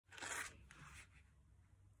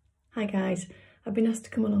Hi guys, I've been asked to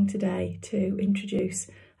come along today to introduce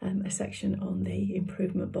a section on the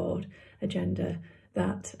improvement board agenda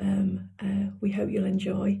that we hope you'll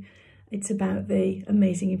enjoy. It's about the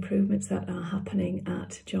amazing improvements that are happening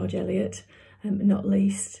at George Eliot, not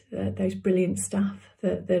least those brilliant staff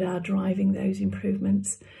that are driving those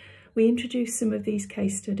improvements. We introduced some of these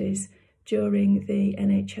case studies during the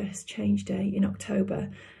NHS Change Day in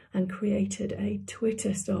October and created a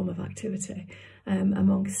Twitter storm of activity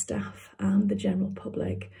among staff and the general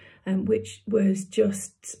public, which was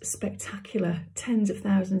just spectacular. Tens of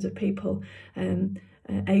thousands of people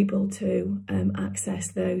able to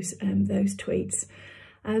access those tweets.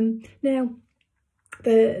 Now,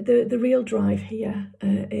 the real drive here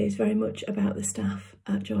is very much about the staff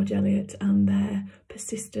at George Eliot and their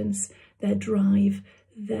persistence, their drive,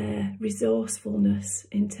 their resourcefulness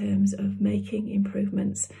in terms of making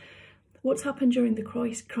improvements. What's happened during the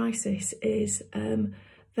crisis is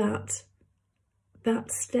that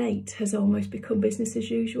state has almost become business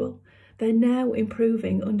as usual. They're now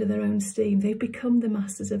improving under their own steam. They've become the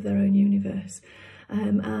masters of their own universe.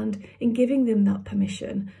 And in giving them that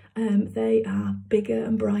permission, they are bigger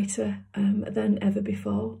and brighter than ever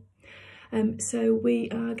before. So we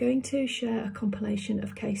are going to share a compilation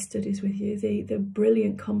of case studies with you. The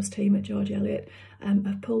brilliant comms team at George Eliot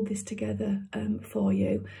have pulled this together for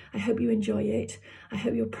you. I hope you enjoy it. I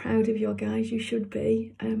hope you're proud of your guys. You should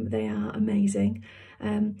be. They are amazing.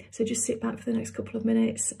 So just sit back for the next couple of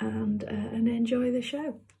minutes and enjoy the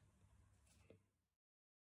show.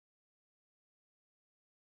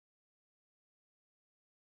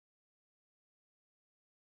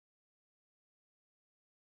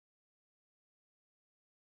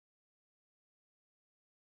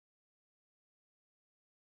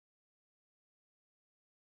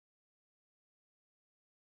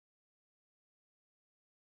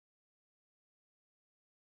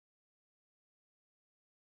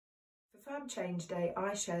 For Fab Change Day,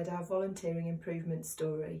 I shared our volunteering improvement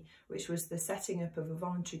story, which was the setting up of a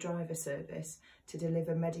voluntary driver service to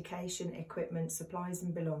deliver medication, equipment, supplies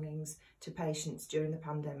and belongings to patients during the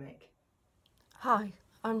pandemic. Hi,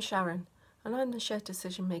 I'm Sharon and I'm the Shared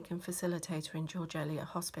Decision Making Facilitator in George Eliot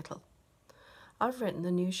Hospital. I've written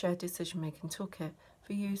the new Shared Decision Making Toolkit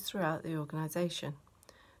for use throughout the organisation.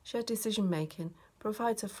 Shared Decision Making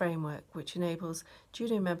provides a framework which enables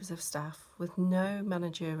junior members of staff with no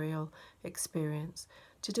managerial experience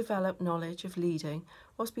to develop knowledge of leading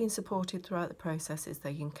whilst being supported throughout the processes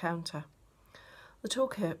they encounter. The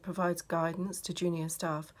toolkit provides guidance to junior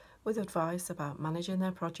staff with advice about managing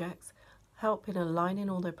their projects, help in aligning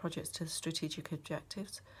all their projects to strategic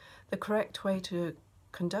objectives, the correct way to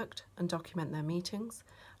conduct and document their meetings,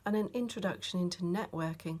 and an introduction into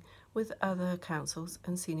networking with other councils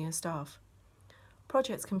and senior staff.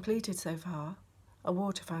 Projects completed so far: a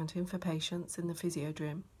water fountain for patients in the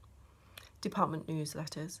Physiodrim, department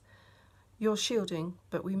newsletters, your shielding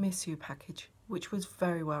but we miss you package, which was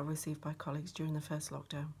very well received by colleagues during the first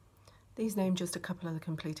lockdown. These name just a couple of the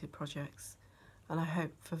completed projects, and I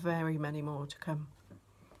hope for very many more to come.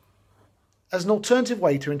 As an alternative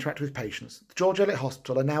way to interact with patients, the George Eliot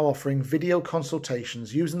Hospital are now offering video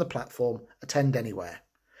consultations using the platform Attend Anywhere.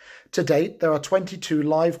 To date, there are 22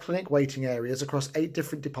 live clinic waiting areas across 8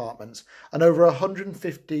 different departments, and over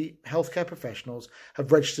 150 healthcare professionals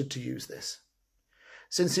have registered to use this.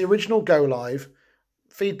 Since the original go live,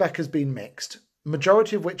 feedback has been mixed,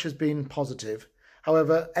 majority of which has been positive.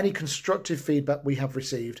 However, any constructive feedback we have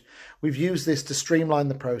received, we've used this to streamline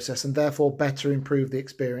the process and therefore better improve the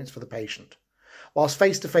experience for the patient. Whilst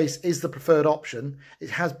face-to-face is the preferred option,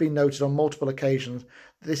 it has been noted on multiple occasions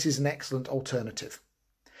that this is an excellent alternative.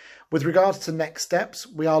 With regards to next steps,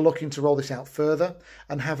 we are looking to roll this out further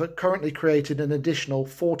and have currently created an additional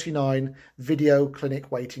 49 video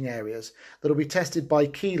clinic waiting areas that will be tested by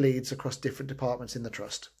key leads across different departments in the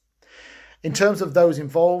Trust. In terms of those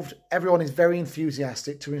involved, everyone is very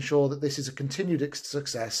enthusiastic to ensure that this is a continued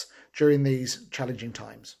success during these challenging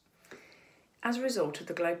times. As a result of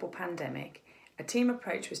the global pandemic, a team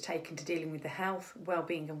approach was taken to dealing with the health,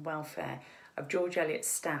 well-being and welfare of George Eliot's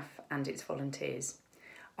staff and its volunteers.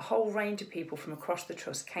 A whole range of people from across the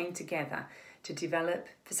Trust came together to develop,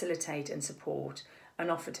 facilitate and support and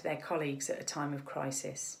offer to their colleagues at a time of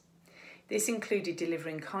crisis. This included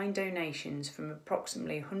delivering kind donations from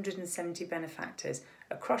approximately 170 benefactors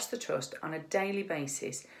across the Trust on a daily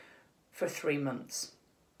basis for 3 months.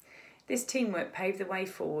 This teamwork paved the way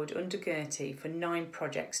forward under Gertie for 9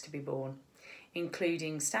 projects to be born,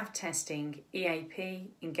 including staff testing,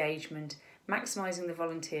 EAP, engagement, maximising the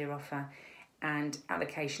volunteer offer and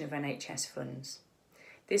allocation of NHS funds.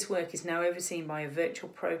 This work is now overseen by a virtual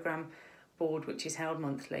programme board which is held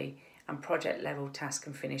monthly, and project level task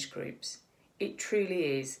and finish groups. It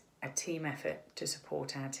truly is a team effort to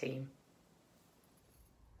support our team.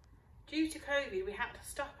 Due to COVID, we had to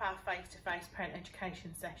stop our face-to-face parent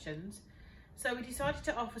education sessions, so we decided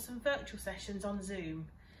to offer some virtual sessions on Zoom.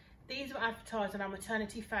 These were advertised on our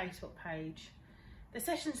maternity Facebook page. The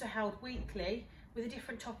sessions are held weekly with a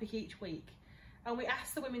different topic each week, and we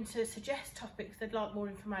asked the women to suggest topics they'd like more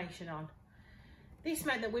information on. This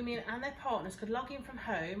meant that women and their partners could log in from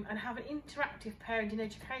home and have an interactive parenting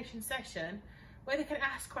education session where they could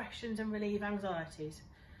ask questions and relieve anxieties.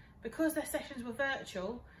 Because their sessions were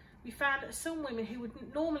virtual, we found that some women who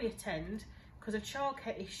wouldn't normally attend because of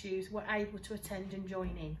childcare issues were able to attend and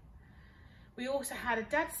join in. We also had a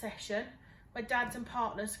dad session where dads and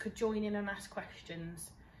partners could join in and ask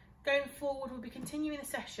questions. Going forward, we'll be continuing the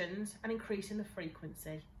sessions and increasing the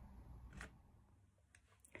frequency.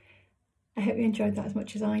 I hope you enjoyed that as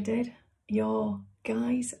much as I did. Your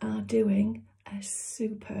guys are doing a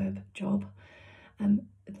superb job.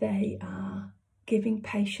 They are giving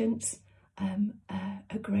patients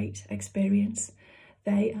a great experience.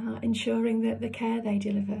 They are ensuring that the care they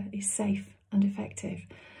deliver is safe and effective.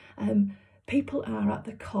 People are at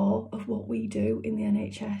the core of what we do in the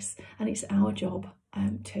NHS, and it's our job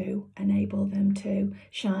to enable them to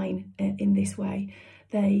shine in this way.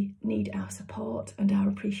 They need our support and our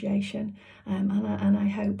appreciation, and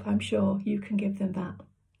I'm sure you can give them that.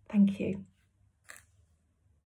 Thank you.